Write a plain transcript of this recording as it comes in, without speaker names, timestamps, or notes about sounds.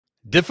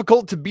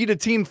Difficult to beat a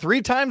team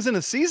 3 times in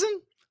a season?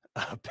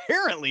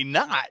 Apparently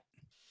not.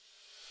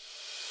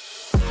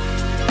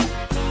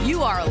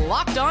 You are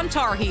Locked On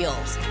Tar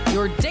Heels,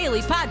 your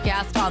daily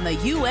podcast on the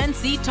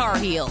UNC Tar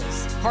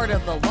Heels, part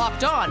of the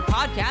Locked On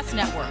Podcast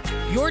Network,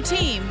 your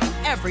team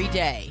every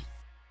day.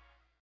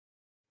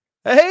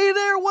 Hey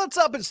there, what's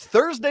up? It's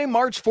Thursday,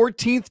 March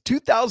 14th,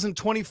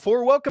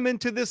 2024. Welcome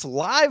into this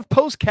live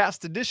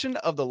postcast edition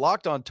of the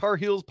Locked On Tar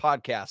Heels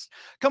podcast.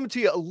 Coming to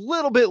you a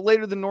little bit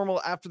later than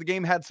normal after the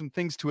game, had some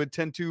things to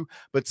attend to,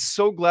 but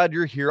so glad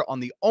you're here on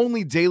the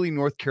only daily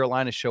North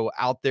Carolina show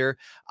out there.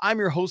 I'm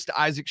your host,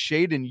 Isaac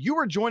Shade, and you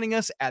are joining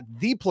us at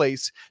the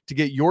place to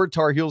get your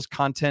Tar Heels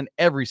content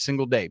every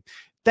single day.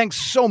 Thanks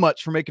so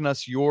much for making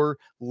us your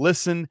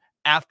listen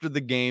after the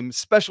game.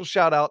 Special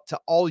shout out to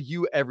all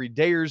you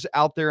everydayers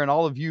out there and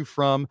all of you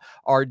from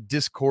our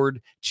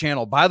Discord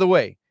channel. By the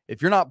way,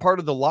 if you're not part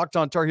of the Locked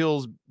On Tar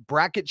Heels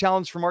bracket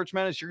challenge for March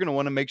Madness, you're going to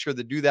want to make sure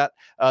to do that.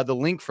 The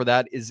link for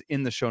that is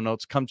in the show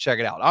notes. Come check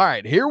it out. All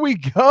right, here we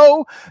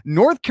go.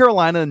 North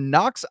Carolina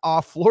knocks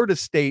off Florida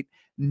State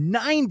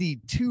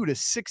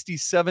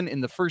 92-67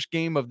 in the first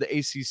game of the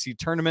ACC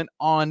tournament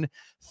on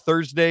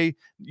Thursday.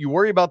 You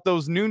worry about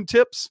those noon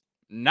tips?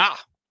 Nah.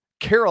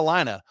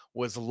 Carolina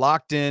was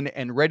locked in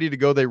and ready to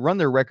go. They run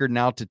their record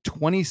now to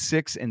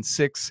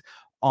 26-6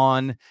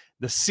 on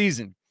the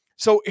season.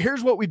 So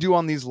here's what we do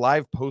on these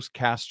live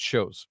postcast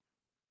shows.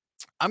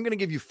 I'm going to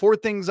give you 4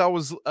 things I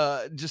was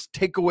just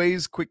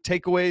takeaways, quick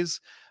takeaways.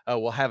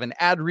 We'll have an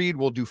ad read.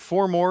 We'll do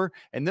 4 more,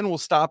 and then we'll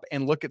stop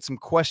and look at some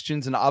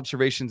questions and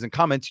observations and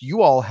comments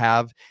you all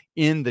have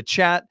in the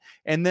chat.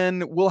 And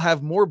then we'll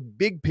have more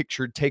big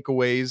picture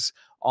takeaways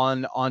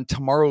on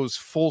tomorrow's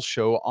full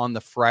show on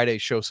the Friday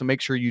show. So make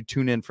sure you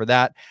tune in for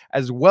that,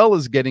 as well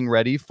as getting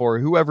ready for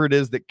whoever it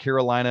is that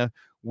Carolina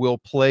will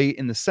play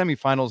in the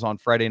semifinals on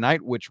Friday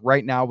night, which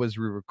right now, as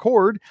we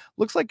record,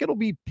 looks like it'll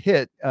be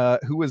Pitt,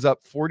 who is up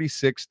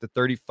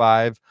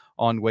 46-35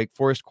 on Wake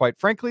Forest. Quite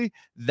frankly,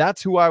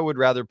 that's who I would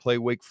rather play.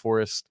 Wake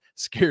Forest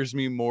scares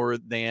me more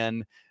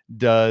than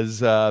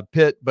does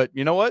Pitt. But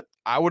you know what?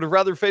 I would have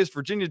rather faced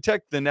Virginia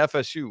Tech than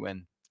FSU.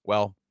 And,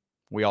 well,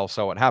 we all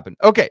saw what happened.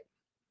 Okay.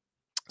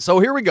 So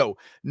here we go.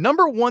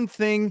 Number one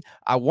thing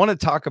I want to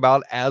talk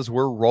about as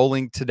we're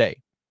rolling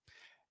today.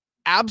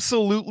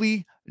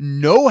 Absolutely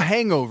no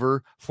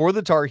hangover for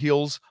the Tar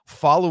Heels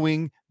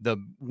following the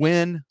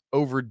win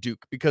over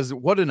Duke, because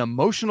what an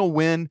emotional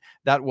win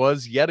that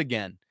was yet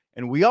again.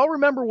 And we all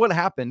remember what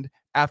happened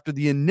after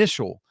the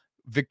initial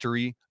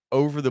victory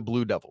over the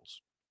Blue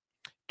Devils.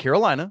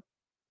 Carolina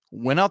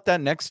went out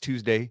that next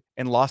Tuesday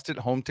and lost at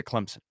home to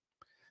Clemson.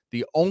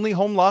 The only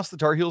home loss the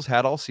Tar Heels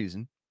had all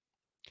season.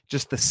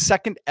 Just the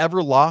second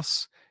ever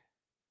loss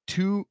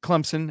to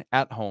Clemson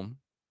at home.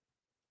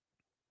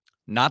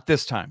 Not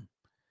this time.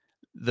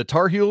 The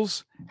Tar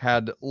Heels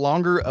had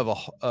longer of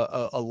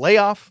a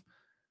layoff.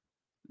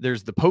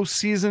 There's the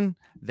postseason.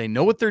 They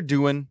know what they're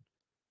doing.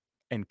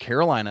 And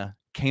Carolina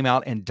came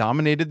out and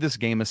dominated this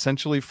game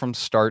essentially from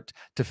start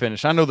to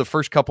finish. I know the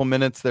first couple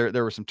minutes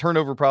there were some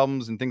turnover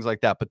problems and things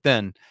like that, but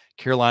then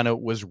Carolina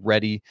was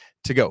ready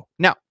to go.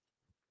 Now,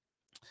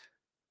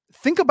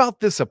 think about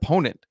this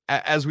opponent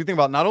as we think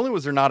about, not only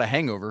was there not a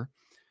hangover,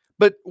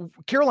 but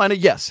Carolina,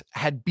 yes,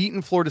 had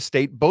beaten Florida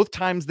State both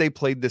times they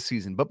played this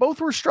season, but both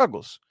were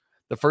struggles.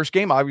 The first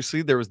game,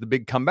 obviously, there was the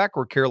big comeback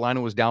where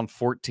Carolina was down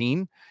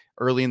 14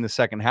 early in the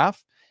second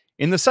half.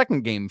 In the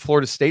second game,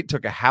 Florida State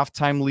took a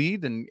halftime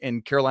lead,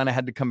 and Carolina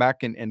had to come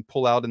back and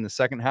pull out in the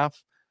second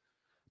half.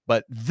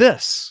 But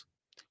this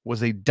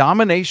was a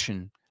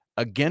domination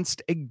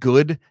against a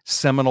good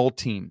Seminole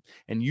team.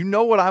 And you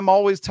know what I'm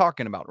always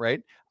talking about,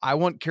 right? I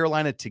want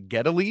Carolina to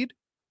get a lead.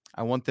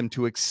 I want them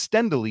to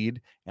extend a lead,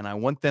 and I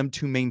want them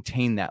to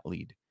maintain that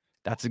lead.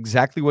 That's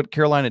exactly what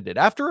Carolina did.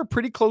 After a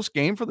pretty close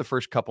game for the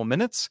first couple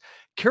minutes,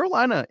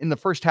 Carolina in the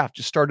first half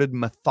just started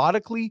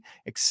methodically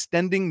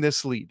extending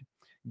this lead.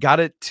 Got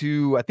it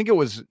to, I think it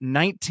was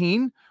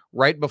 19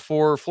 right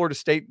before Florida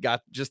State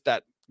got just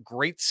that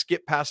great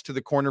skip pass to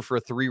the corner for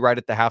a 3 right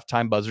at the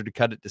halftime buzzer to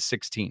cut it to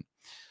 16.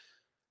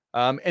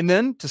 And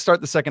then to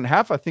start the second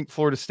half, I think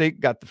Florida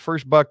State got the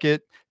first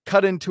bucket,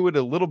 cut into it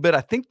a little bit.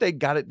 I think they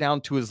got it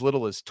down to as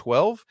little as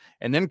 12.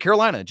 And then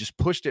Carolina just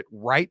pushed it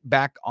right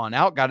back on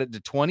out, got it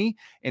to 20.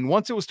 And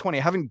once it was 20,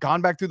 I haven't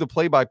gone back through the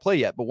play-by-play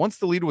yet, but once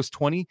the lead was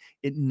 20,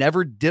 it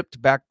never dipped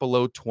back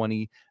below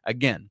 20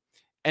 again.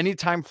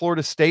 Anytime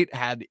Florida State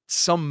had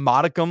some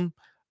modicum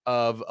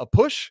of a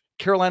push,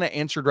 Carolina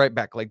answered right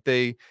back. Like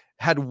they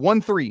had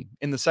 1-3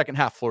 in the second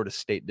half, Florida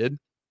State did.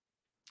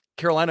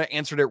 Carolina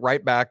answered it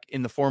right back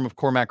in the form of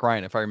Cormac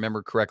Ryan, if I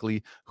remember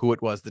correctly who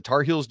it was. The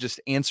Tar Heels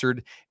just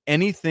answered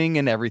anything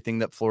and everything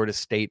that Florida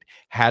State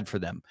had for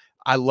them.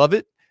 I love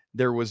it.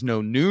 There was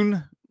no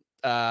noon,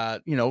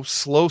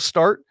 slow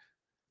start.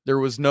 There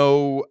was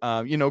no,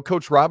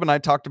 Coach Rob and I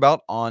talked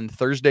about on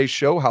Thursday's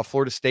show how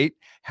Florida State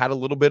had a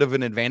little bit of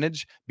an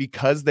advantage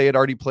because they had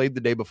already played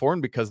the day before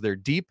and because they're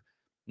deep.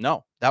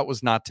 No, that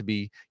was not to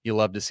be. You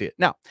love to see it.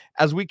 Now,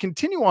 as we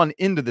continue on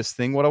into this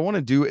thing, what I want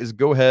to do is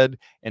go ahead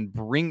and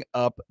bring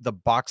up the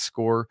box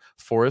score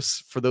for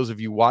us. For those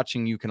of you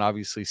watching, you can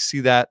obviously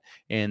see that.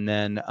 And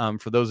then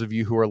for those of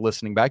you who are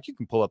listening back, you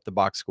can pull up the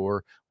box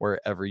score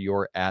wherever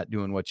you're at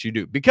doing what you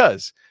do.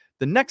 Because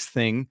the next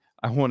thing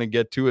I want to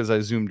get to, as I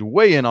zoomed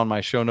way in on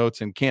my show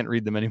notes and can't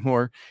read them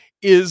anymore,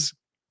 is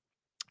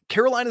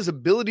Carolina's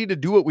ability to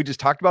do what we just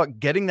talked about.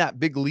 Getting that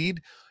big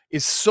lead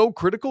is so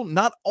critical,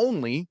 not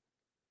only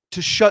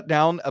to shut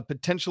down a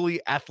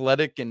potentially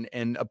athletic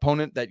and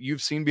opponent that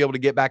you've seen be able to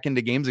get back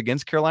into games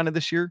against Carolina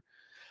this year,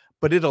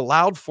 but it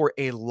allowed for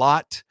a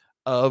lot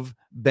of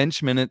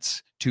bench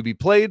minutes to be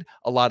played,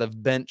 a lot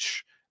of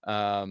bench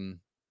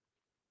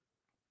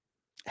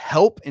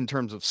help in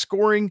terms of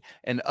scoring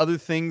and other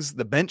things.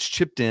 The bench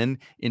chipped in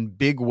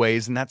big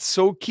ways, and that's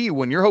so key.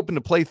 When you're hoping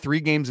to play 3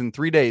 games in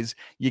 3 days,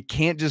 you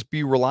can't just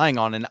be relying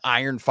on an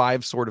iron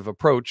 5 sort of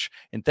approach,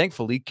 and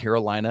thankfully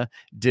Carolina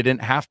didn't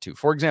have to.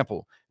 For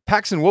example,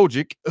 Paxton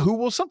Wojcik, who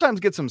will sometimes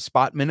get some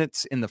spot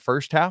minutes in the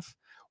first half,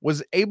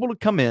 was able to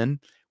come in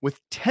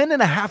with 10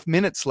 and a half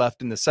minutes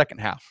left in the second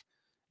half.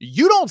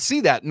 You don't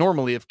see that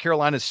normally if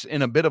Carolina's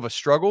in a bit of a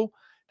struggle.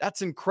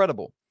 That's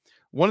incredible.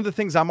 One of the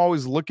things I'm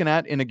always looking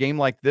at in a game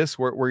like this,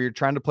 where you're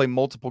trying to play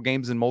multiple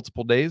games in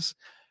multiple days,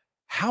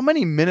 how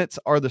many minutes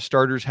are the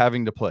starters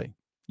having to play?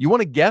 You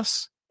want to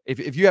guess?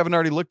 If you haven't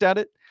already looked at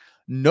it,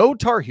 no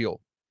Tar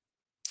Heel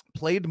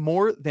played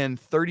more than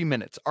 30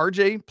 minutes.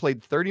 RJ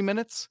played 30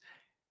 minutes.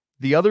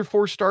 The other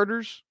 4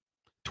 starters,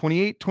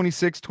 28,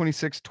 26,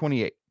 26,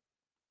 28.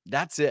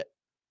 That's it.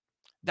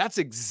 That's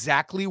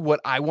exactly what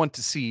I want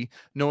to see,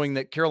 knowing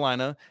that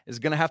Carolina is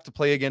going to have to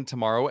play again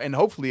tomorrow and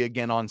hopefully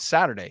again on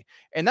Saturday.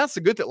 And that's the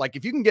good thing. Like,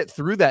 if you can get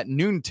through that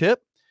noon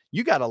tip,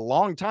 you got a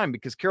long time,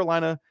 because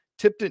Carolina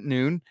tipped at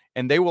noon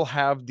and they will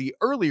have the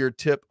earlier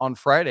tip on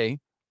Friday,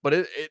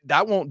 but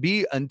that won't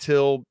be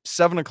until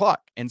 7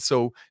 o'clock. And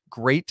so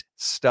great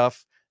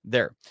stuff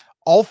there.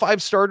 All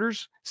 5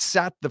 starters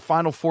sat the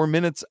final 4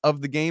 minutes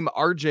of the game.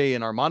 RJ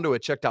and Armando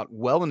had checked out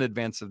well in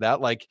advance of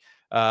that. Like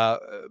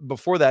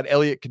before that,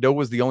 Elliot Cadeau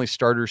was the only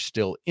starter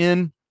still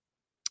in.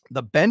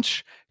 The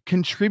bench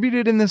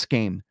contributed in this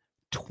game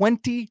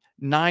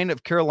 29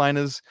 of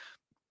Carolina's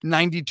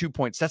 92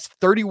 points. That's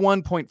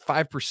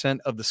 31.5%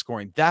 of the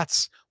scoring.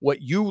 That's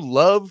what you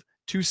love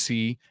to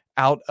see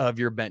out of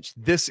your bench.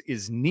 This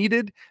is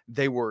needed.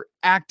 They were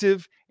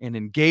active and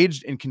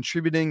engaged and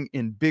contributing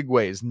in big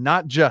ways,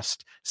 not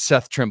just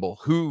Seth Trimble,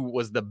 who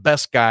was the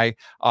best guy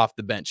off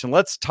the bench. And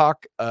let's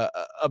talk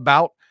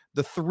about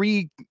the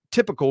 3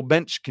 typical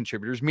bench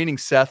contributors, meaning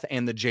Seth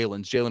and the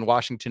Jalen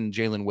Washington and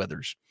Jalen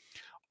Withers.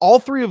 All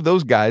 3 of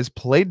those guys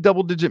played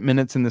double-digit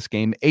minutes in this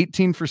game,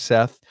 18 for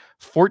Seth,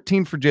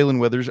 14 for Jalen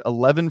Withers,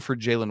 11 for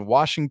Jalen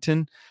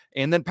Washington,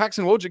 and then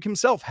Paxton Wojcik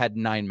himself had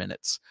 9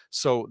 minutes.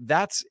 So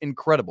that's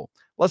incredible.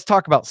 Let's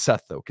talk about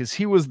Seth, though, because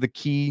he was the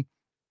key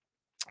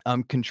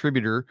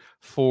contributor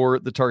for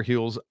the Tar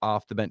Heels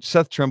off the bench.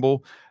 Seth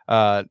Trimble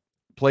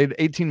played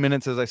 18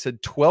 minutes, as I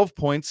said, 12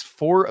 points,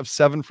 4 of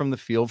 7 from the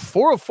field,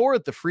 4 of 4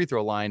 at the free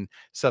throw line,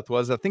 Seth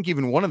was. I think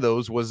even one of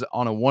those was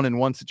on a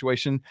 1-and-1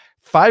 situation.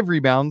 5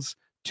 rebounds,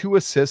 2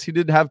 assists. He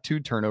did have 2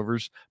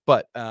 turnovers,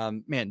 but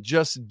man,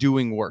 just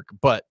doing work.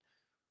 But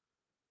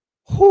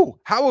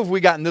how have we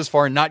gotten this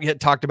far and not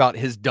yet talked about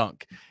his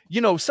dunk? You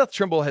know, Seth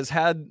Trimble has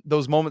had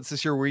those moments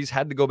this year where he's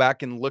had to go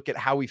back and look at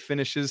how he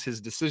finishes,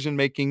 his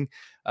decision-making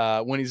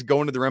when he's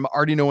going to the rim,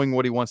 already knowing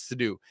what he wants to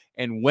do.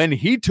 And when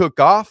he took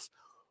off,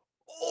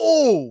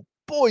 oh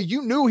boy,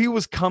 you knew he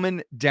was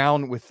coming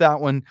down with that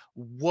one.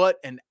 What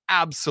an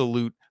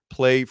absolute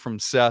play from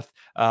Seth.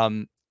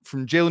 From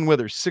Jalen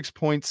Withers, 6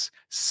 points,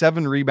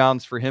 7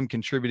 rebounds for him,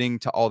 contributing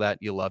to all that.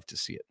 You love to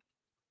see it.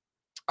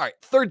 All right,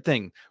 third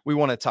thing we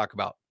want to talk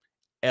about,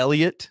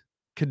 Elliot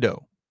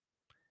Cadeau.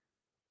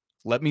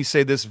 Let me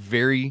say this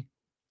very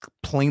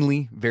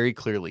plainly, very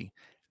clearly.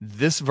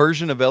 This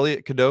version of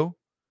Elliot Cadeau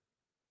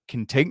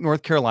can take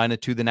North Carolina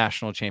to the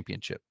national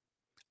championship.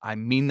 I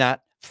mean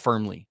that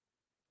firmly.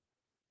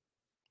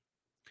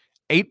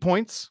 8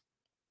 points,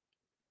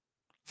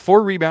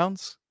 4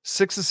 rebounds,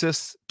 6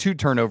 assists, 2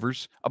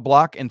 turnovers, a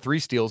block, and 3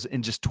 steals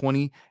in just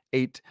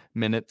 28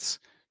 minutes,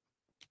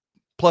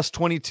 plus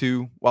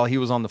 22 while he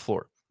was on the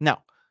floor.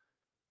 Now,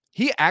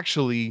 he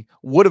actually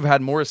would have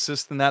had more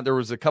assists than that. There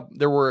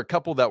were a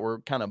couple that were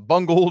kind of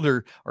bungled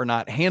or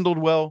not handled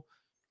well,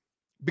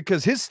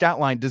 because his stat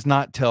line does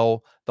not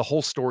tell the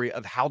whole story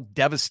of how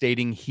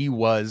devastating he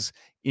was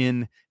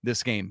in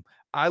this game.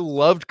 I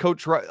loved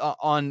Coach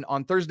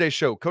on Thursday's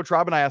show. Coach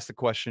Rob and I asked the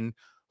question,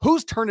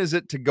 whose turn is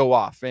it to go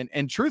off?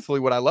 And truthfully,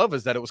 what I love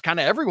is that it was kind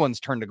of everyone's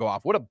turn to go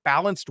off. What a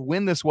balanced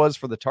win this was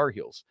for the Tar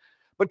Heels.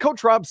 But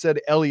Coach Rob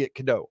said Elliot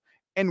Cadeau.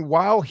 And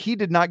while he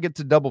did not get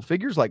to double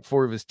figures like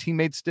 4 of his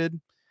teammates did,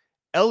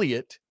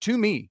 Elliot, to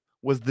me,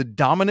 was the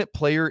dominant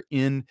player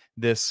in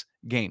this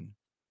game.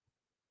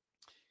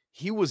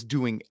 He was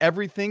doing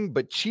everything,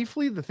 but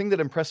chiefly the thing that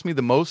impressed me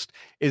the most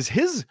is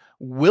his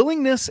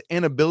willingness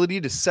and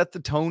ability to set the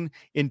tone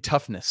in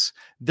toughness.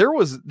 There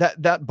was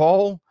that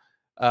ball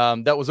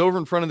that was over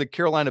in front of the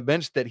Carolina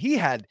bench that he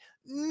had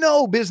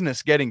no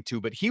business getting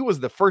to, but he was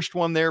the first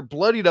one there,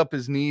 bloodied up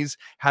his knees,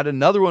 had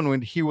another one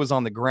when he was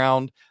on the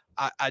ground.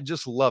 I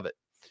just love it.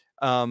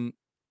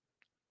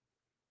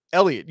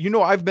 Elliot,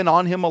 I've been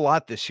on him a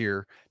lot this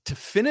year to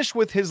finish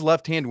with his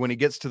left hand when he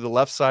gets to the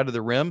left side of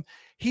the rim.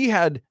 He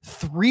had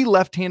 3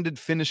 left-handed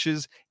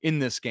finishes in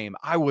this game.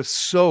 I was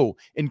so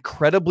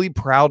incredibly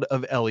proud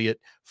of Elliot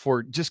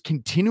for just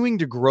continuing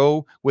to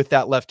grow with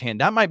that left hand.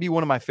 That might be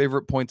one of my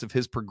favorite points of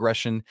his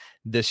progression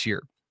this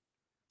year.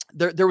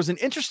 There was an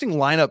interesting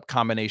lineup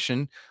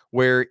combination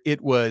where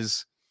it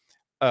was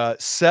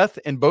Seth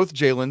and both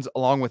Jalen's,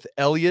 along with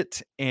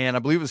Elliot and I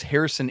believe it was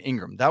Harrison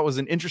Ingram. That was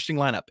an interesting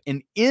lineup.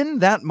 And in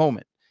that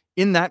moment,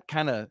 in that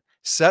kind of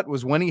set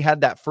was when he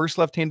had that first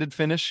left-handed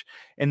finish,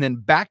 and then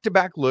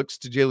back-to-back looks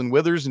to Jalen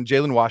Withers and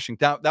Jalen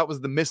Washington. That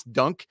was the missed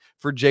dunk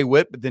for Jay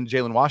Witt, but then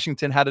Jalen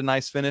Washington had a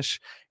nice finish,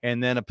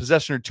 and then a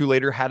possession or two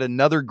later had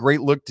another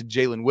great look to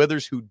Jalen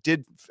Withers, who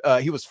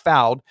he was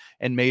fouled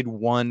and made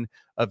 1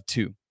 of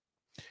 2.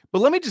 But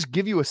let me just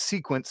give you a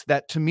sequence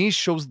that to me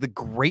shows the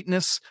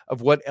greatness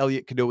of what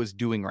Elliot Cadeau is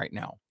doing right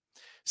now.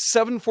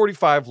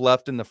 7:45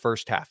 left in the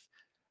first half.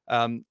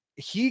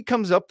 He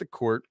comes up the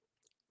court.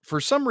 For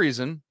some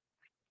reason,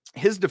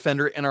 his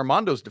defender and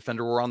Armando's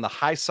defender were on the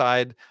high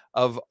side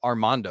of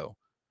Armando.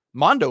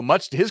 Mondo,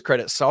 much to his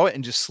credit, saw it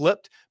and just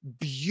slipped.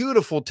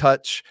 Beautiful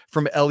touch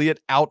from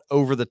Elliot out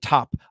over the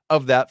top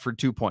of that for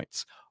 2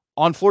 points.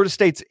 On Florida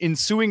State's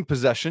ensuing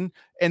possession,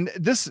 and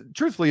this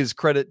truthfully is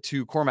credit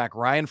to Cormac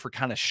Ryan for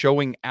kind of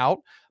showing out,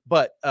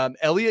 but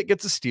Elliot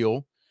gets a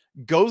steal,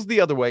 goes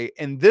the other way,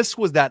 and this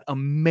was that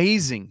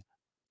amazing,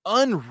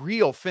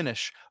 unreal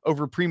finish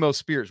over Primo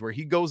Spears, where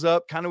he goes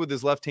up kind of with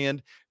his left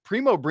hand.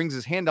 Primo brings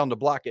his hand down to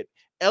block it.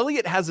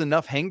 Elliot has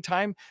enough hang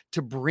time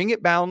to bring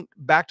it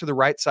back to the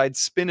right side,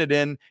 spin it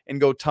in,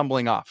 and go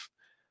tumbling off.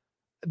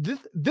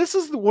 This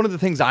is one of the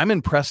things I'm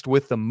impressed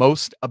with the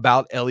most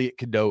about Elliot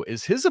Cadeau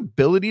is his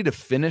ability to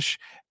finish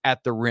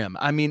at the rim.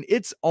 I mean,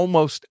 it's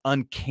almost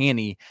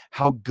uncanny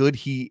how good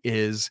he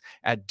is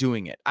at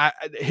doing it.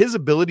 His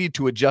ability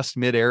to adjust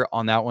midair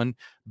on that one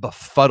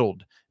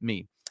befuddled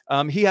me.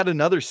 He had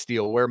another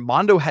steal where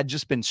Mondo had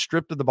just been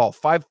stripped of the ball.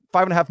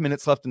 5.5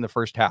 minutes left in the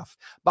first half.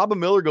 Baba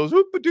Miller goes,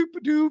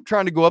 oop-a-doop-a-doop,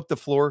 trying to go up the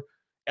floor.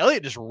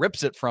 Elliot just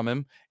rips it from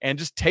him and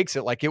just takes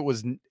it like it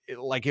was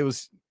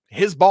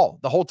his ball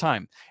the whole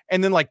time.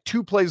 And then like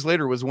 2 plays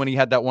later was when he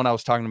had that one I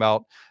was talking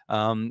about,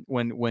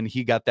 when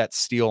he got that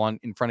steal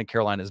in front of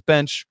Carolina's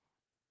bench.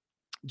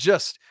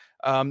 Just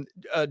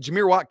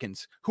Jameer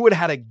Watkins, who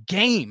had a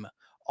game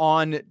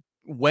on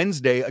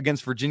Wednesday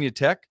against Virginia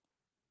Tech,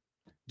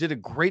 did a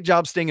great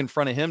job staying in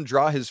front of him,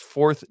 drew his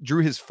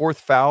fourth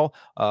foul,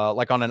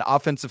 like on an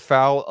offensive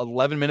foul,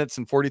 11 minutes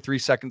and 43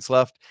 seconds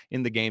left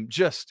in the game.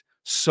 Just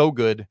so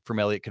good from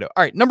Elliot Cadeau.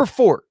 All right, number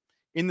 4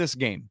 in this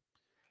game,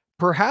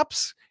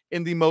 perhaps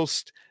in the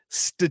most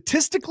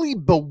statistically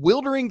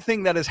bewildering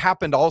thing that has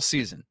happened all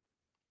season.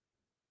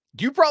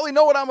 You probably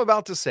know what I'm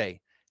about to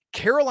say.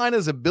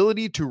 Carolina's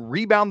ability to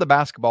rebound the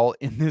basketball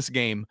in this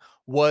game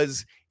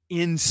was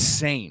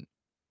insane.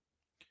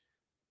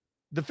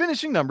 The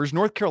finishing numbers,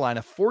 North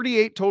Carolina,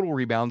 48 total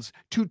rebounds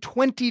to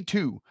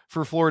 22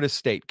 for Florida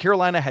State.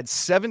 Carolina had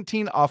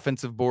 17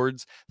 offensive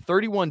boards,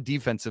 31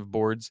 defensive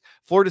boards.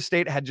 Florida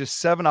State had just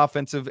 7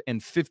 offensive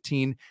and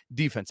 15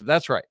 defensive.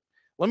 That's right.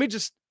 Let me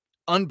just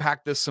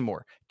unpack this some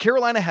more.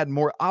 Carolina had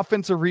more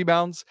offensive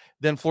rebounds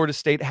than Florida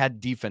State had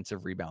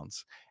defensive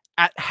rebounds.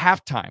 At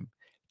halftime,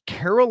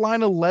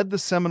 Carolina led the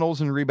Seminoles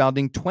in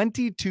rebounding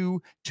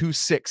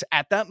 22-6.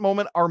 At that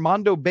moment,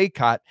 Armando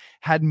Bacot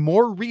had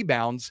more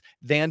rebounds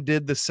than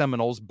did the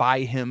Seminoles by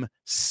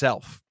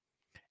himself.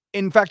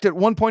 In fact, at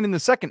one point in the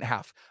second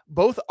half,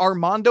 both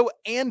Armando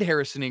and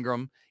Harrison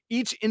Ingram,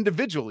 each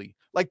individually,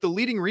 like the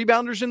leading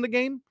rebounders in the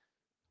game,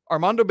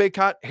 Armando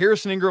Bacot,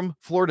 Harrison Ingram,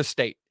 Florida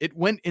State. It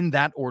went in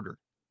that order.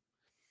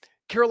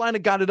 Carolina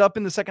got it up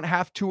in the second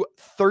half to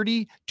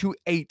 30-8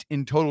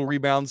 in total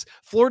rebounds.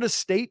 Florida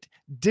State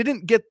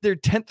didn't get their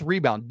 10th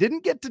rebound,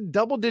 didn't get to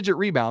double-digit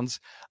rebounds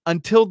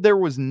until there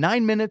was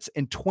 9 minutes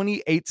and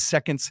 28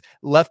 seconds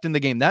left in the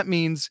game. That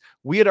means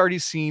we had already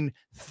seen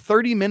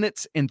 30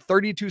 minutes and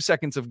 32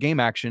 seconds of game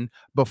action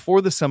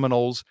before the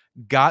Seminoles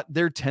got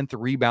their 10th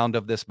rebound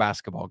of this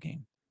basketball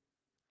game.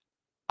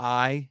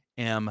 I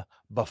am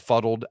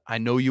befuddled. I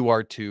know you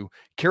are too.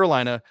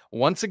 Carolina,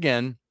 once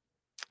again,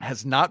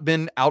 has not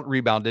been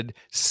out-rebounded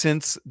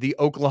since the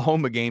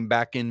Oklahoma game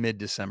back in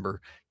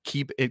mid-December.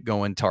 Keep it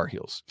going, Tar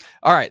Heels.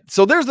 All right,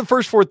 so there's the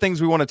first 4 things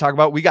we want to talk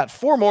about. We got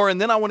 4 more, and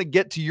then I want to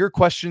get to your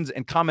questions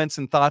and comments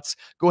and thoughts.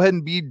 Go ahead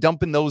and be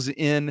dumping those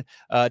in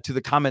to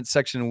the comment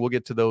section, and we'll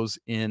get to those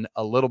in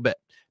a little bit.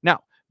 Now,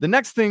 the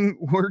next thing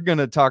we're going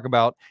to talk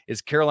about is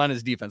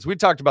Carolina's defense. We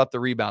talked about the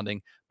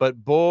rebounding,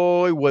 but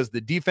boy, was the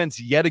defense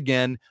yet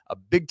again a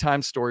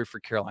big-time story for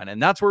Carolina,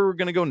 and that's where we're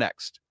going to go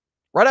next.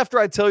 Right after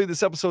I tell you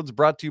this episode is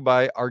brought to you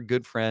by our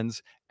good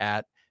friends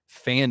at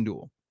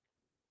FanDuel.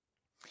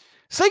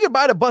 Say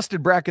goodbye to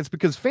busted brackets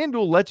because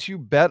FanDuel lets you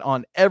bet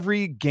on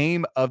every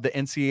game of the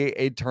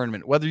NCAA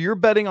tournament. Whether you're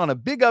betting on a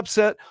big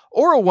upset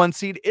or a one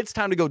seed, it's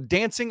time to go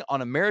dancing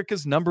on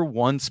America's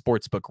 #1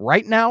 sportsbook.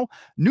 Right now,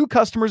 new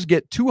customers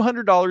get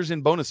 $200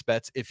 in bonus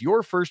bets if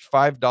your first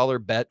 $5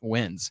 bet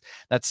wins.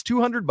 That's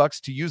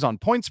 $200 to use on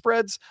point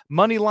spreads,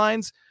 money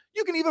lines.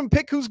 You can even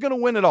pick who's going to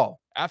win it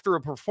all. After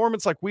a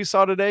performance like we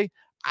saw today,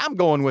 I'm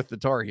going with the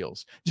Tar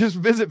Heels. Just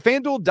visit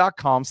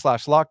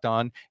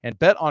FanDuel.com/lockedon and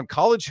bet on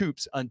college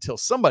hoops until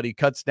somebody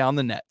cuts down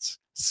the nets.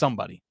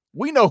 Somebody.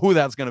 We know who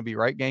that's going to be,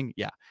 right, gang?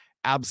 Yeah,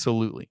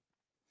 absolutely.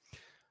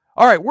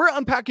 All right, we're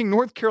unpacking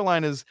North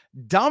Carolina's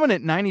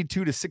dominant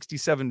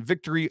 92-67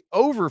 victory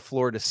over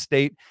Florida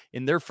State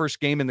in their first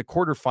game in the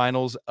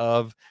quarterfinals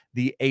of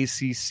the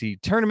ACC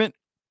tournament.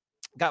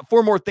 Got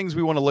 4 more things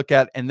we want to look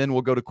at, and then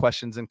we'll go to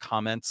questions and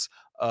comments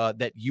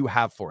that you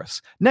have for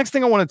us. Next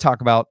thing I want to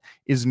talk about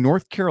is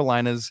North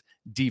Carolina's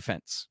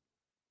defense.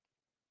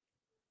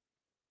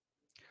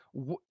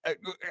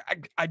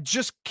 I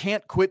just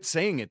can't quit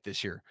saying it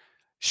this year.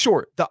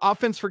 Sure, the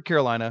offense for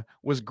Carolina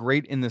was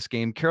great in this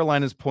game.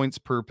 Carolina's points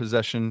per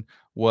possession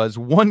was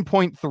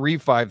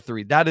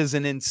 1.353. That is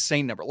an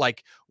insane number.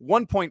 Like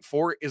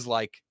 1.4 is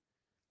like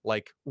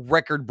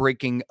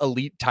record-breaking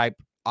elite type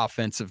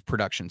offensive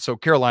production. So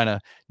Carolina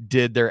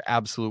did their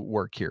absolute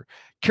work here.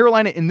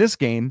 Carolina in this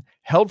game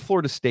held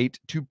Florida State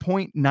to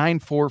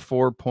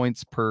 0.944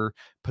 points per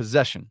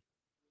possession.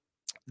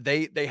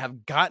 They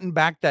have gotten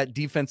back that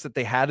defense that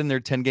they had in their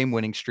 10-game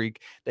winning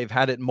streak. They've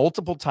had it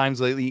multiple times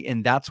lately,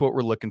 and that's what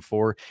we're looking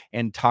for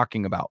and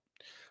talking about.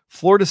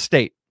 Florida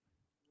State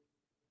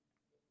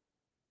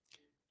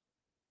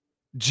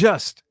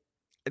just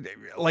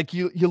like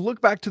you look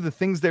back to the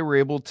things they were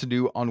able to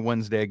do on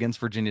Wednesday against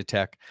Virginia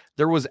Tech.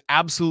 There was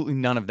absolutely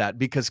none of that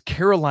because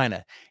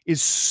Carolina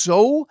is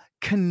so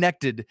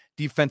connected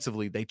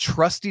defensively. They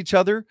trust each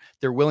other.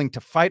 They're willing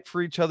to fight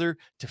for each other,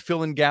 to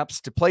fill in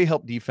gaps, to play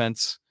help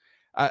defense.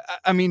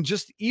 I mean,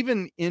 just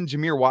even in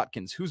Jameer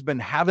Watkins, who's been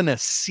having a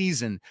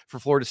season for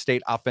Florida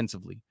State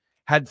offensively,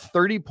 had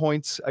 30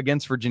 points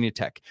against Virginia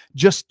Tech,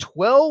 just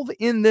 12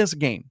 in this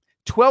game,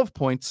 12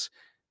 points,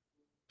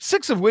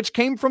 6 of which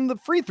came from the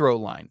free throw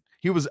line.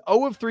 He was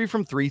 0 of 3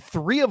 from 3,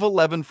 3 of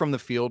 11 from the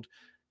field.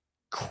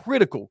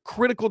 Critical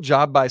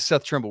job by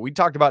Seth Trimble. We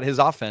talked about his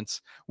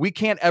offense. We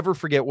can't ever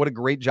forget what a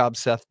great job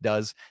Seth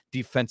does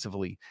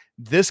defensively.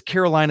 This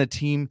Carolina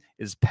team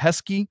is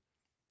pesky.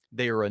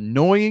 They are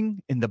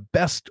annoying in the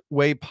best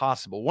way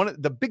possible.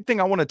 The big thing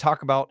I want to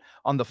talk about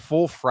on the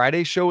full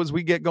Friday show as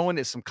we get going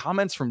is some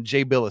comments from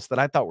Jay Billis that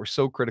I thought were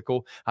so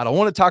critical. I don't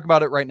want to talk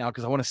about it right now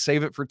because I want to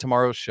save it for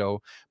tomorrow's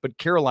show. But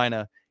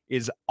Carolina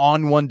is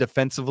on one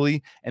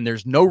defensively, and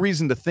there's no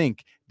reason to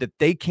think that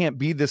they can't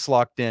be this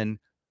locked in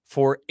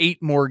for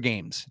 8 more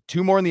games,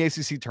 2 more in the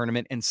ACC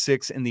tournament and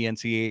 6 in the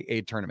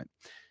NCAA tournament.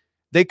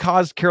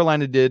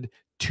 Carolina did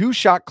 2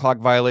 shot clock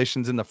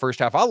violations in the first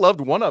half. I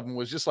loved one of them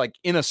was just like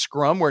in a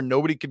scrum where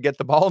nobody could get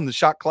the ball and the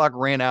shot clock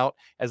ran out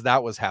as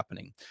that was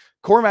happening.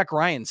 Cormac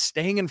Ryan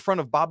staying in front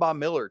of Baba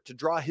Miller to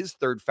draw his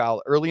 3rd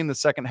foul early in the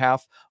second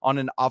half on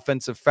an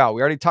offensive foul.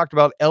 We already talked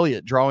about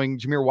Elliot drawing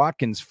Jameer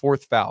Watkins'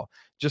 4th foul,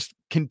 just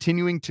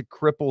continuing to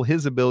cripple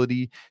his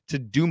ability to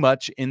do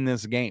much in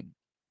this game.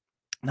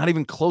 Not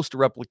even close to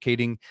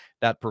replicating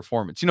that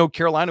performance. You know,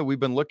 Carolina, we've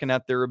been looking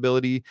at their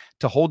ability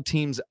to hold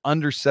teams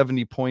under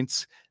 70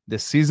 points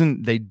this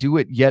season. They do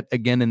it yet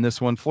again in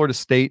this one. Florida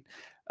State,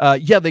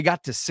 they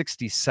got to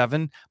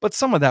 67, but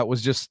some of that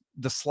was just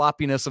the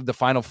sloppiness of the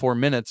final 4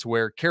 minutes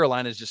where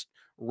Carolina is just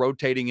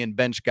rotating in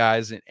bench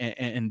guys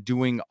and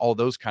doing all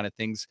those kind of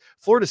things.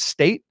 Florida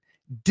State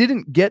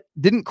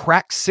didn't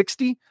crack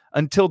 60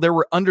 until there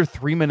were under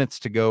 3 minutes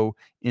to go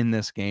in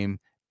this game.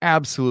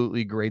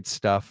 Absolutely great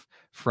stuff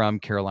from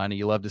Carolina.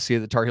 You love to see it.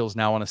 The Tar Heels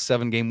now on a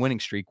 7-game winning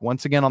streak,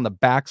 once again on the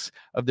backs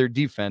of their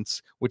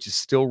defense, which is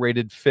still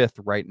rated 5th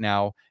right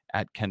now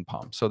at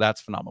KenPom. So that's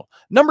phenomenal.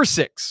 Number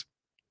 6,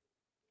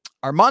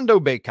 Armando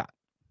Bacot.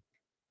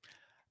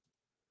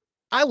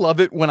 I love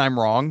it when I'm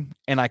wrong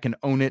and I can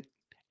own it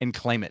and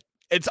claim it.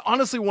 It's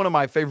honestly one of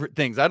my favorite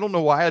things. I don't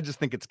know why. I just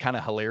think it's kind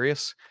of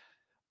hilarious.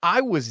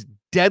 I was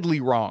deadly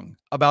wrong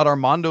about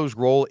Armando's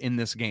role in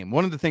this game.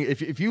 One of the things,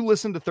 if you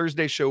listen to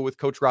Thursday's show with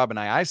Coach Rob and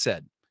I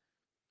said,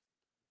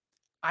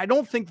 I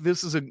don't think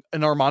this is an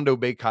Armando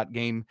Bacot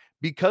game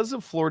because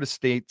of Florida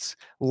State's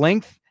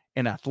length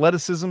and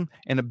athleticism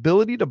and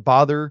ability to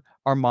bother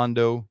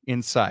Armando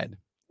inside.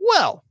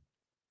 Well,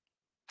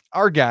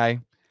 our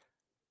guy,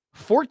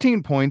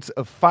 14 points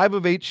of 5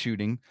 of 8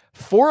 shooting,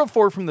 4 of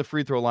 4 from the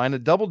free throw line, a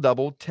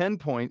double-double, 10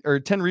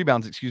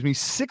 rebounds,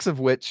 6 of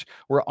which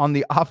were on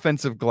the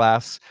offensive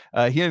glass.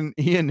 He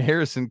and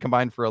Harrison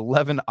combined for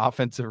 11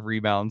 offensive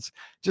rebounds.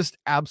 Just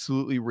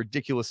absolutely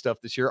ridiculous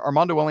stuff this year.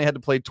 Armando only had to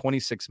play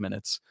 26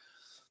 minutes.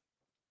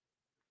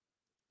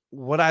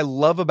 What I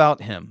love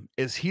about him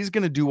is he's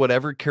going to do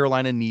whatever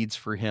Carolina needs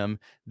for him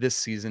this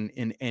season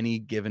in any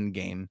given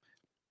game.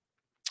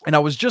 And I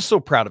was just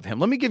so proud of him.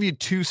 Let me give you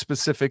 2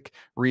 specific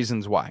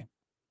reasons why.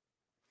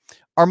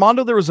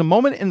 Armando, there was a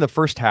moment in the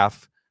first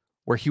half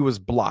where he was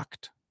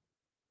blocked.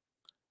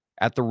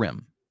 at the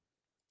rim.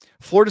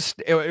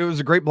 It was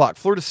a great block.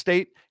 Florida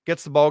State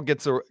gets the ball,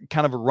 gets a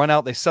kind of a run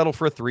out. They settle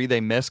for a three.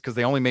 They miss because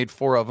they only made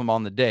 4 of them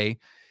on the day.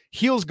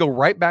 Heels go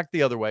right back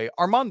the other way.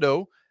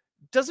 Armando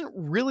doesn't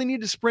really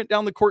need to sprint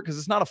down the court because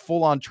it's not a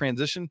full-on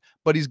transition,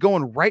 but he's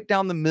going right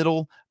down the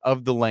middle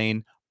of the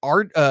lane.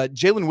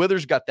 Jalen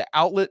Withers got the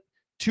outlet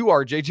to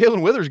RJ.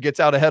 Jalen Withers gets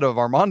out ahead of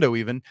Armando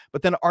even,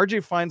 but then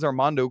RJ finds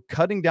Armando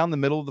cutting down the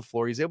middle of the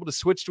floor. He's able to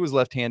switch to his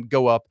left hand,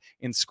 go up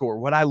and score.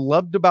 What I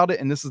loved about it,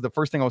 and this is the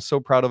first thing I was so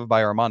proud of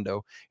by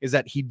Armando, is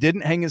that he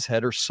didn't hang his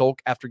head or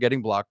sulk after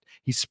getting blocked.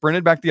 He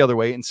sprinted back the other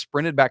way and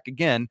sprinted back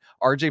again.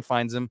 RJ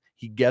finds him.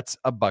 He gets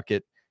a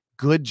bucket.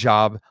 Good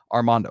job,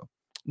 Armando.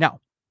 Now,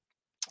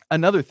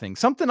 another thing,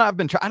 something I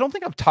don't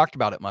think I've talked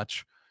about it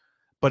much,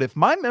 but if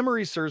my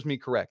memory serves me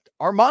correct,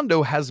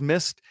 Armando has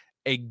missed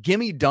a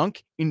gimme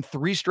dunk in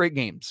 3 straight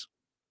games.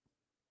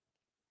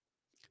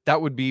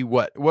 That would be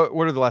what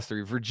are the last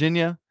 3?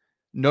 Virginia,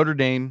 Notre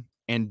Dame,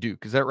 and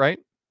Duke. Is that right?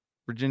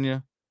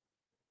 Virginia?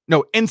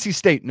 No, NC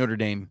State, Notre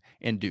Dame,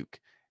 and Duke.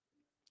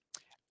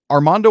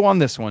 Armando on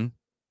this one.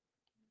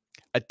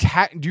 The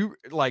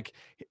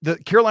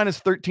Carolina's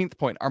 13th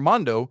point.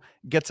 Armando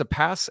gets a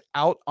pass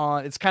out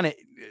on, it's kind of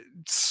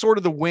sort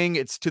of the wing.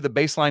 It's to the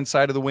baseline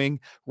side of the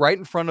wing, right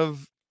in front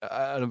of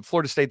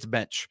Florida State's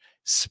bench.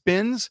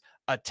 Spins,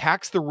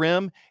 attacks the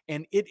rim,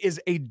 and it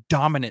is a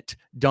dominant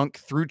dunk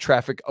through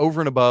traffic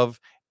over and above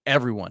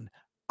everyone.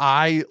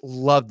 I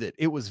loved it.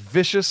 It was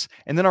vicious.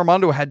 And then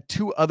Armando had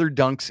 2 other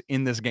dunks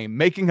in this game,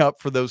 making up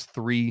for those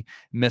 3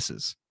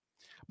 misses.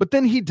 But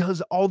then he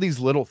does all these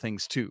little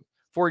things too.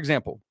 For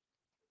example,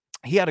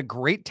 he had a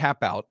great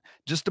tap out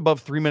just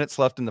above 3 minutes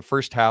left in the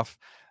first half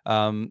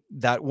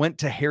that went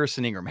to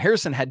Harrison Ingram.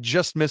 Harrison had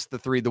just missed the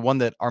 3, the one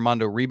that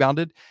Armando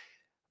rebounded.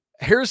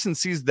 Harrison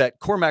sees that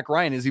Cormac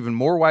Ryan is even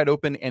more wide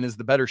open and is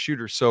the better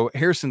shooter. So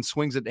Harrison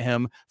swings it to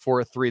him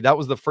for a 3. That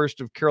was the first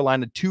of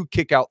Carolina 2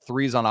 kick out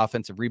 3s on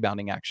offensive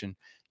rebounding action.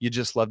 You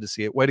just love to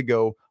see it. Way to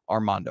go,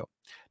 Armando.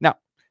 Now,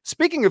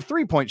 speaking of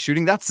 3-point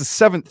shooting, that's the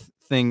 7th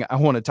thing I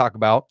want to talk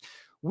about.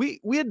 We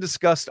had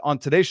discussed on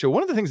today's show,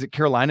 one of the things that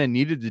Carolina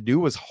needed to do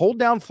was hold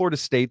down Florida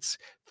State's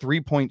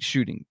 3-point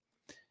shooting,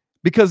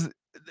 because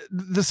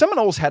the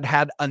Seminoles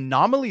had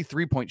anomaly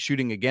 3-point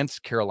shooting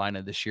against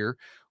Carolina this year,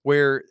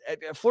 where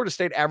Florida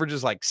State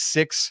averages like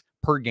 6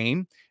 per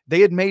game. They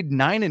had made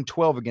 9 and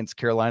 12 against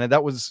Carolina.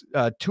 That was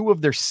 2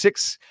 of their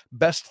 6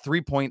 best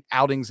 3-point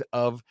outings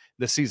of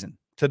the season.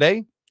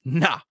 Today,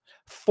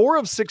 4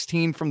 of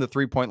 16 from the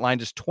 3-point line,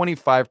 just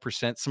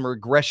 25%, some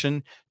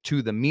regression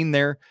to the mean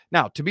there.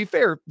 Now, to be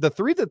fair, the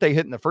 3 that they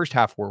hit in the first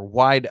half were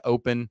wide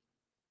open,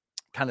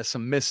 kind of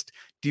some missed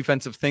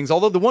defensive things.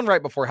 Although the one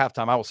right before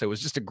halftime, I will say, was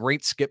just a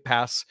great skip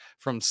pass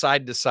from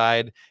side to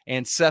side,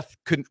 and Seth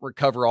couldn't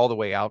recover all the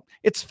way out.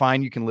 It's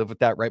fine. You can live with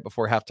that right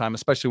before halftime,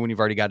 especially when you've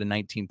already got a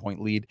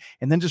 19-point lead,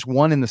 and then just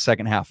 1 in the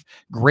second half.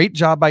 Great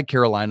job by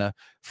Carolina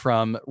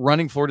from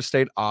running Florida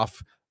State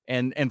off,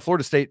 and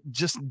Florida State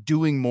just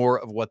doing more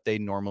of what they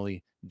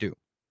normally do.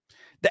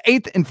 The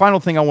 8th and final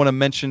thing I want to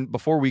mention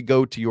before we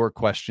go to your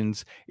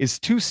questions is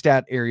 2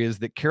 stat areas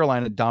that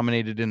Carolina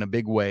dominated in a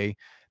big way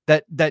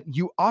that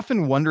you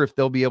often wonder if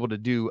they'll be able to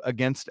do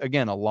against,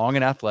 again, a long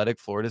and athletic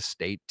Florida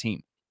State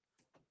team.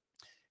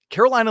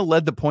 Carolina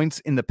led the points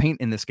in the paint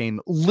in this game,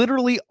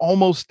 literally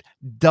almost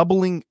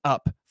doubling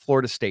up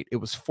Florida State. It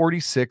was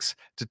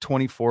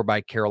 46-24 by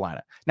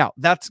Carolina. Now,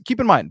 keep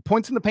in mind,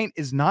 points in the paint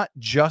is not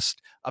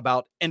just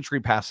about entry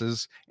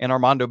passes and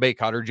Armando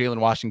Bacot or Jalen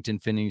Washington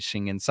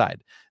finishing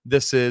inside.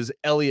 This is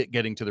Elliot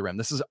getting to the rim.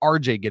 This is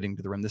RJ getting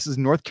to the rim. This is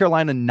North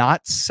Carolina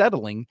not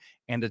settling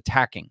and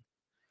attacking.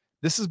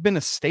 This has been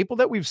a staple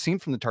that we've seen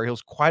from the Tar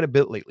Heels quite a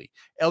bit lately.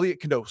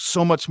 Elliot Cadeau,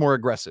 so much more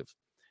aggressive.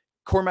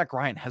 Cormac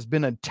Ryan has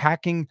been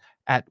attacking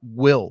at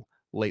will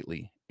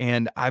lately.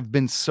 And I've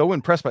been so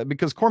impressed by it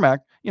because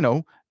Cormac,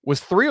 was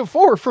 3 of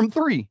 4 from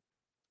 3.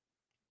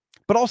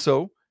 But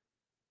also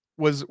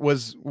was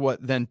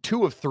what then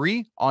 2 of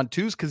 3 on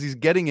 2s because he's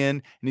getting in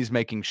and he's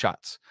making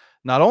shots.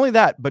 Not only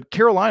that, but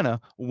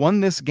Carolina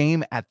won this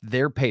game at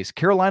their pace.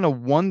 Carolina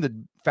won the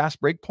fast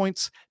break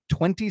points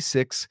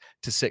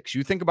 26-6.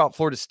 You think about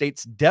Florida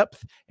State's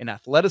depth and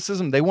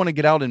athleticism. They want to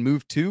get out and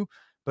move too.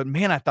 But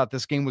man, I thought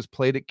this game was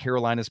played at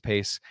Carolina's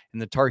pace,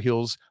 and the Tar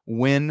Heels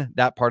win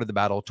that part of the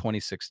battle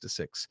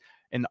 26-6.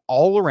 An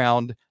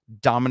all-around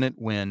dominant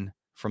win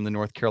from the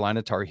North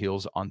Carolina Tar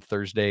Heels on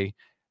Thursday.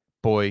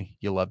 Boy,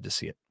 you love to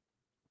see it.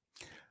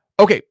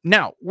 Okay,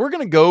 now we're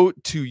going to go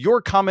to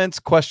your comments,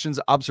 questions,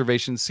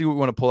 observations, see what we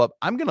want to pull up.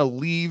 I'm going to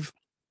leave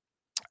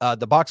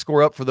the box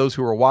score up for those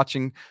who are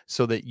watching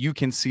so that you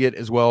can see it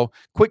as well.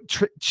 Quick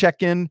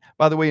check-in,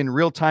 by the way, in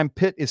real time.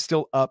 Pitt is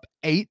still up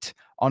 8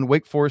 on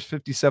Wake Forest,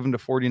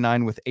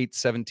 57-49 with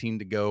 8:17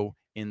 to go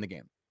in the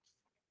game.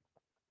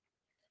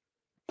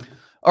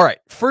 All right,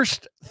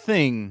 first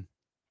thing,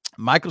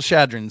 Michael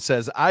Shadron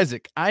says,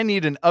 Isaac, I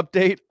need an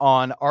update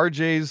on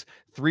RJ's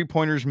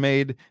 3-pointers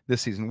made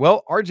this season.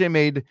 Well, RJ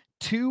made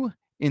 2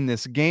 in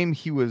this game.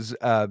 He was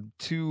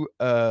 2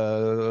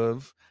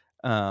 of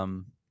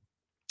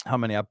how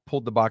many. I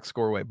pulled the box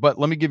score away, but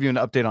let me give you an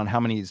update on how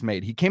many he's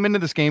made. He came into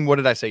this game, what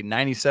did I say,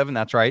 97?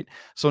 That's right.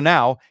 So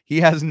now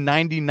he has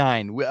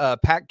 99.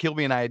 Pat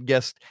Kilby and I had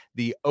guessed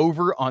the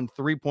over on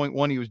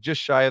 3.1. He was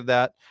just shy of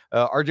that.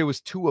 RJ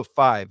was 2 of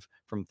 5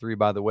 from 3,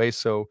 by the way.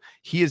 So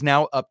he is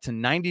now up to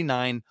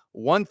 99,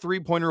 1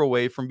 3-pointer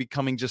away from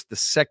becoming just the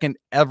second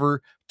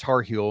ever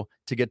Tar Heel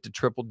to get to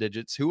triple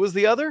digits. Who was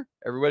the other?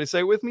 Everybody say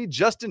it with me.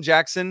 Justin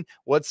Jackson.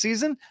 What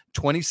season?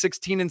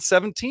 2016 and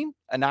 17,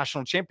 a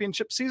national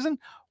championship season.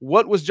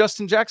 What was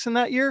Justin Jackson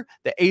that year?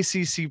 The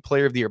ACC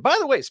Player of the Year. By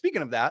the way,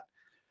 speaking of that,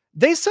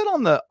 they said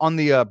on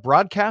the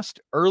broadcast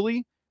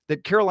early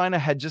that Carolina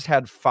had just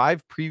had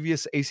 5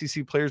 previous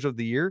ACC Players of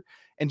the Year,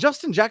 and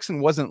Justin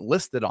Jackson wasn't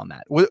listed on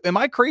that. Am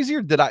I crazy,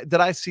 or did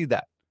I see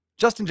that?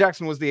 Justin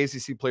Jackson was the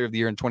ACC Player of the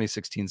Year in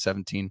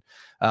 2016-17.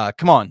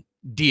 Come on,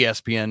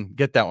 DSPN,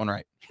 get that one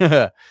right.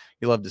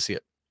 You love to see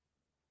it.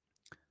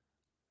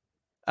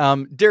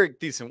 Derek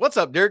Thiessen, what's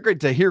up, Derek? Great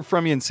to hear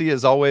from you and see you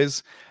as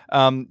always.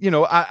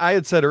 I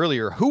had said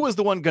earlier, who was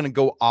the one going to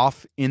go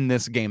off in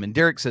this game? And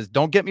Derek says,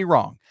 don't get me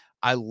wrong,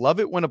 I love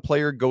it when a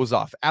player goes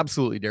off.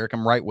 Absolutely, Derek,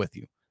 I'm right with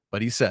you.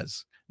 But he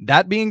says,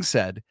 that being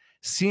said,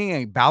 seeing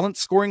a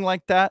balanced scoring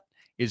like that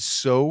is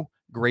so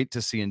great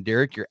to see. And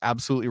Derek, you're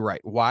absolutely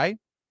right. Why?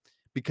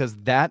 Because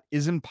that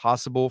is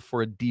impossible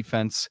for a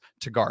defense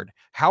to guard.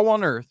 How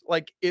on earth,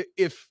 like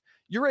if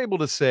you're able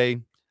to say,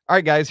 all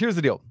right, guys, here's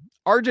the deal.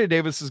 RJ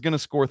Davis is going to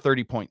score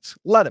 30 points.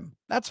 Let him.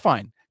 That's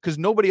fine, because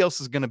nobody else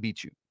is going to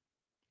beat you.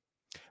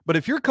 But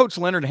if you're Coach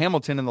Leonard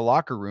Hamilton in the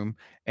locker room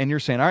and you're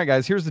saying, all right,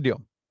 guys, here's the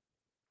deal.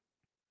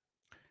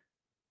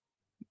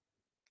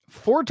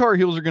 4 Tar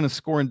Heels are going to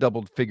score in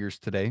double figures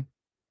today.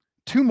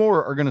 2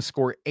 more are going to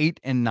score 8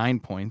 and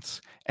 9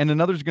 points, and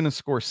another's going to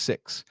score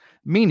 6,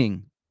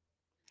 meaning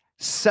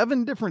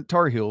 7 different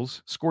Tar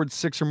Heels scored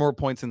 6 or more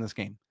points in this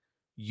game.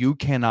 You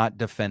cannot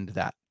defend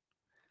that.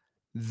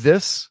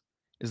 This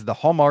is the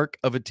hallmark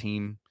of a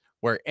team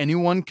where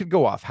anyone could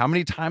go off. How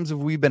many times have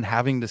we been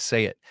having to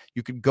say it?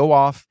 You could go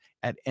off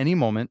at any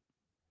moment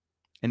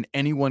and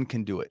anyone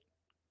can do it.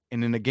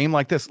 And in a game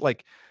like this,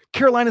 like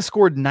Carolina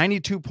scored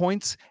 92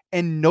 points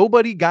and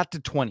nobody got to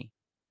 20.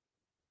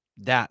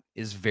 That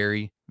is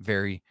very,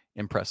 very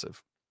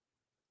impressive.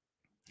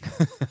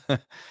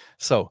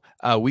 So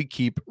we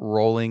keep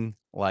rolling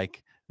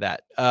like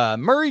that.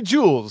 Murray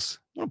Jules,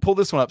 I'm going to pull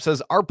this one up,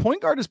 says, our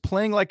point guard is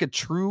playing like a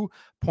true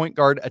point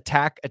guard,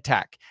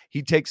 attack.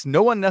 He takes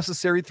no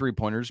unnecessary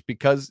 3-pointers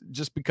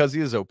just because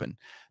he is open.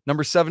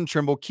 Number 7,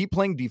 Trimble, keep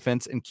playing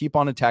defense and keep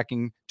on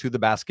attacking to the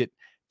basket.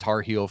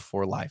 Tar Heel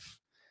for life.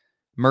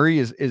 Murray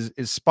is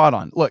spot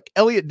on. Look,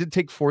 Elliot did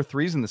take 4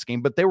 threes in this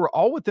game, but they were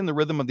all within the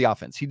rhythm of the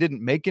offense. He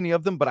didn't make any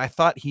of them, but I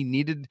thought he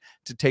needed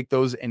to take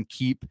those and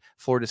keep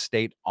Florida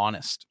State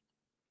honest.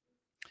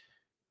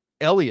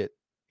 Elliot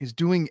is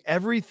doing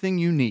everything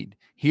you need.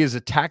 He is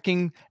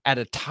attacking at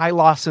a Ty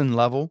Lawson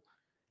level.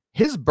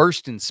 His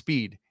burst in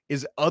speed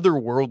is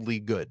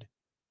otherworldly good.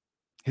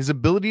 His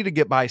ability to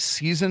get by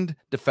seasoned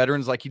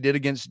defenders like he did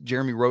against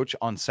Jeremy Roach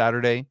on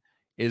Saturday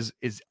is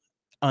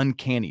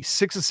uncanny.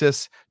 6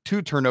 assists,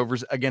 2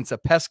 turnovers against a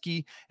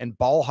pesky and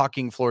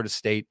ball-hawking Florida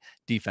State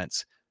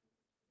defense.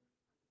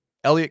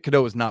 Elliot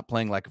Cadeau is not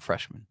playing like a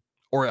freshman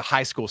or a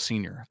high school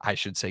senior, I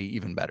should say,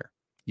 even better.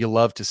 You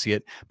love to see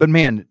it. But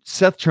man,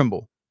 Seth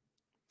Trimble,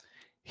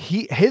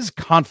 his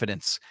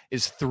confidence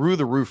is through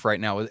the roof right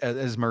now,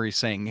 as Murray's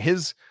saying.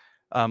 His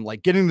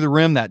like getting to the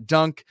rim, that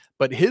dunk,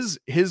 but his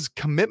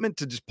commitment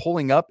to just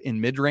pulling up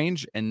in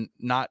mid-range and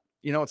not,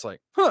 it's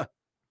like,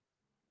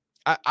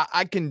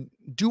 I can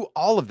do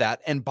all of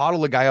that and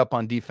bottle a guy up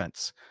on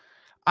defense.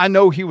 I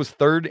know he was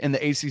 3rd in the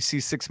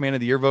ACC 6th Man of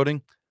the Year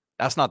voting.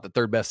 That's not the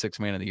 3rd best 6th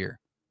Man of the Year.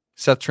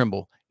 Seth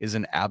Trimble is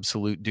an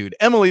absolute dude.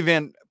 Emily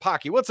Van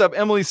Pocky, what's up?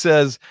 Emily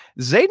says,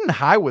 Zayden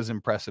High was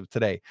impressive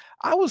today.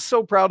 I was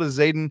so proud of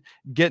Zayden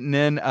getting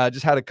in.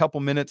 Just had a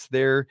couple minutes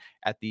there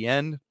at the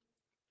end.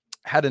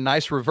 Had a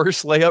nice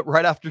reverse layup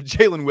right after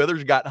Jalen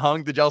Withers got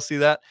hung. Did y'all see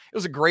that? It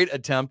was a great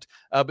attempt,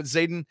 but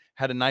Zayden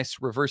had a nice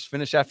reverse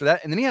finish after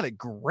that. And then he had a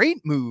great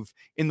move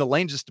in the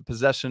lane just a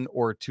possession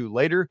or 2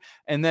 later.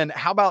 And then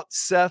how about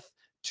Seth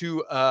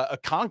to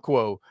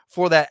Okonkwo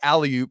for that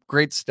alley-oop?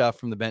 Great stuff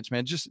from the bench,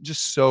 man.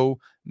 Just so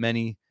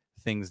many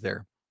things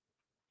there.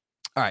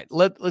 All right,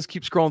 let's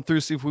keep scrolling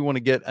through, see if we want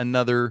to get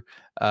another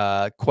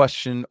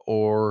question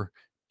or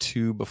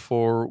 2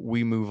 before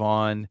we move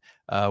on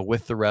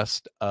with the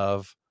rest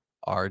of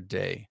our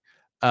day.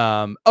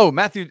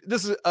 Matthew,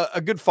 this is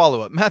a good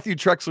follow-up. Matthew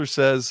Trexler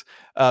says,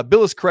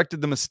 Bill has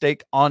corrected the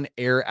mistake on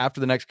air after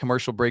the next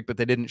commercial break, but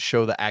they didn't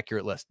show the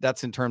accurate list.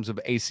 That's in terms of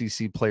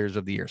ACC Players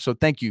of the Year. So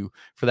thank you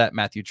for that,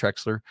 Matthew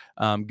Trexler.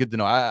 Good to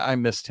know. I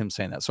missed him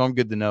saying that. So I'm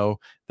good to know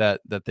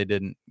that they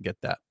didn't get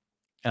that.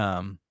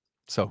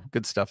 So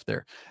good stuff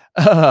there.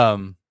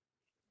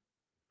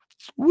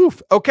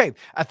 Woof. Okay.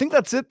 I think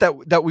that's it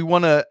that we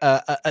want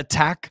to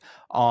attack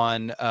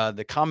on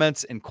the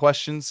comments and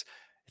questions.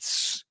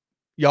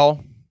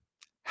 Y'all,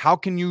 how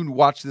can you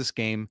watch this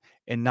game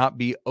and not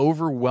be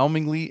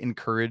overwhelmingly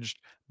encouraged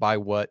by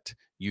what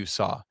you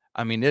saw?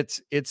 I mean,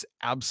 it's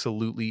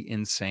absolutely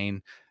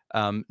insane.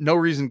 No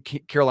reason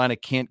Carolina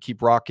can't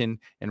keep rocking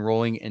and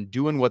rolling and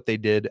doing what they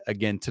did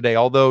again today.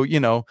 Although, you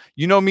know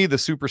me, the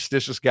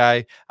superstitious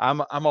guy.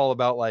 I'm all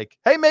about like,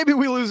 hey, maybe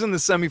we lose in the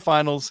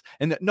semifinals.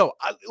 And no,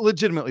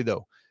 legitimately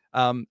though,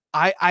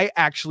 I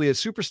actually, as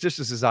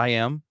superstitious as I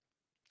am,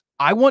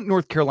 I want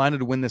North Carolina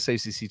to win this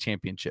ACC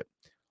championship.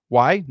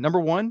 Why? Number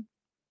one,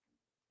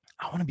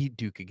 I want to beat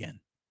Duke again.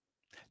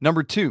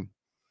 Number two,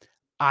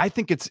 I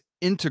think it's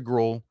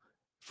integral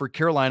for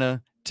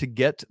Carolina to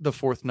get the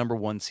fourth number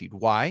 1 seed.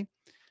 Why?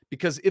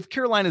 Because if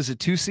Carolina is a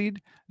 2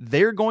 seed,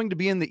 they're going to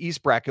be in the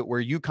East bracket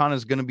where UConn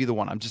is going to be the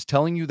one. I'm just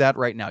telling you that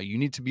right now. You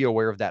need to be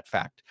aware of that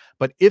fact.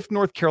 But if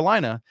North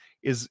Carolina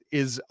is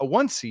a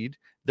 1 seed,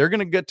 they're going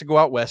to get to go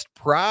out west,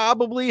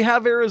 probably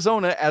have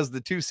Arizona as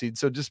the 2 seed.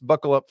 So just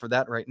buckle up for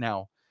that right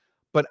now.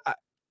 But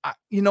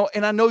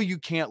and I know you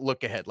can't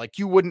look ahead. Like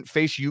you wouldn't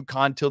face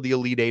UConn till the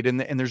Elite Eight, and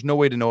there's no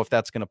way to know if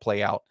that's going to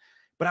play out.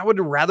 But I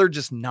would rather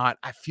just not.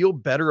 I feel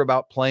better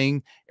about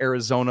playing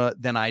Arizona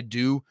than I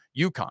do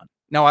UConn.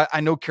 Now, I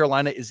know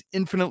Carolina is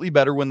infinitely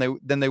better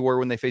than they were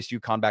when they faced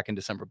UConn back in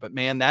December. But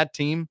man, that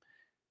team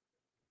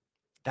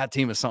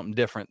is something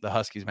different. The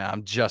Huskies, man,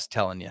 I'm just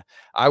telling you.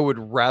 I would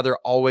rather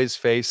always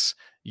face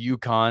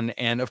UConn.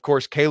 And of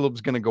course,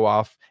 Caleb's going to go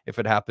off if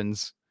it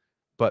happens.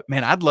 But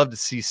man, I'd love to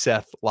see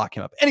Seth lock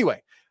him up.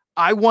 Anyway,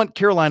 I want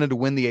Carolina to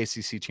win the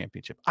ACC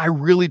championship. I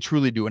really,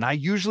 truly do. And I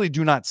usually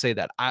do not say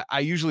that.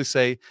 I usually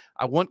say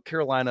I want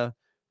Carolina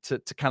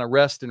to kind of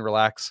rest and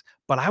relax,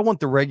 but I want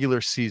the regular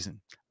season.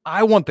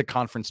 I want the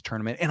conference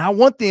tournament, and I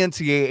want the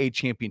NCAA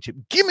championship.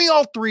 Give me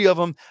all 3 of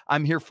them.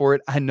 I'm here for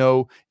it. I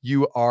know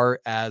you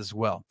are as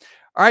well.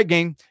 All right,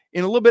 gang.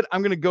 In a little bit,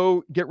 I'm going to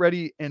go get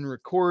ready and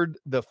record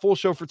the full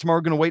show for tomorrow.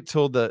 We're going to wait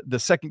till the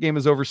second game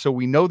is over so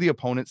we know the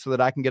opponent so that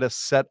I can get us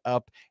set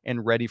up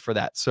and ready for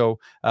that. So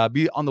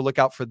be on the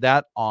lookout for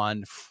that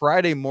on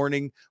Friday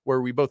morning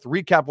where we both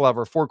recap. We'll have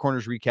our Four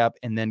Corners recap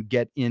and then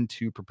get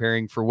into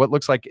preparing for what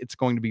looks like it's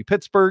going to be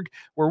Pittsburgh,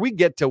 where we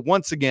get to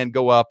once again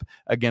go up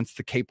against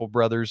the Capel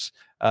brothers,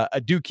 a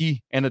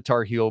Dookie and a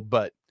Tar Heel,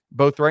 but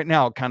both right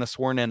now kind of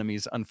sworn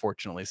enemies,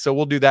 unfortunately. So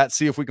we'll do that,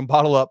 see if we can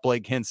bottle up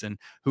Blake Henson,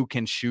 who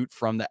can shoot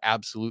from the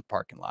absolute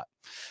parking lot.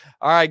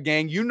 All right,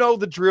 gang, you know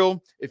the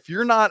drill. If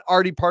you're not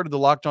already part of the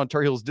Locked On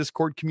Tar Heels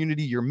Discord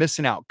community, you're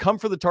missing out. Come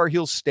for the Tar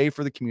Heels, stay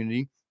for the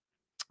community.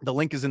 The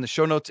link is in the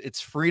show notes. It's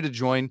free to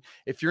join.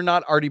 If you're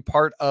not already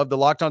part of the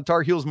Locked On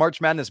Tar Heels March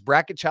Madness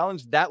Bracket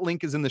Challenge, that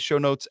link is in the show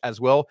notes as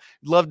well.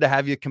 Love to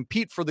have you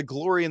compete for the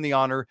glory and the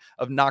honor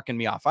of knocking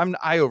me off.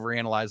 I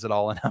overanalyze it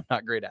all, and I'm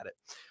not great at it.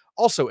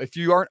 Also, if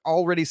you aren't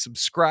already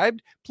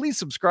subscribed, please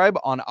subscribe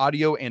on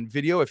audio and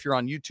video. If you're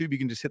on YouTube, you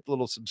can just hit the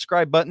little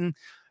subscribe button.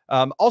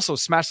 Also,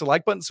 smash the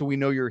like button so we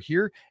know you're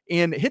here,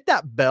 and hit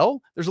that bell.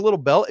 There's a little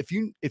bell. If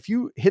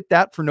you hit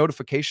that for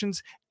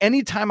notifications,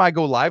 anytime I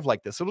go live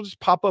like this, it'll just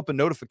pop up a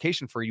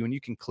notification for you, and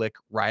you can click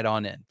right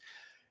on in.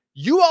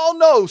 You all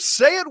know,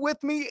 say it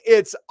with me,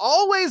 it's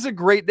always a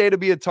great day to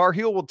be a Tar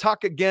Heel. We'll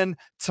talk again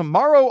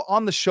tomorrow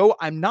on the show.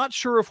 I'm not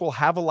sure if we'll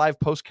have a live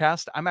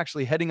postcast. I'm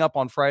actually heading up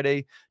on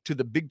Friday to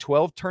the Big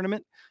 12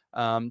 tournament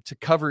to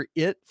cover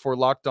it for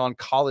Locked On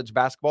College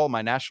Basketball,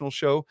 my national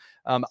show.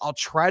 I'll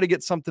try to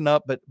get something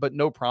up, but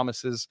no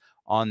promises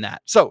on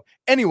that. So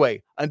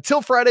anyway,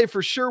 until Friday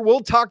for sure, we'll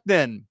talk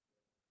then.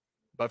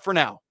 But for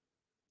now,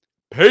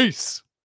 peace.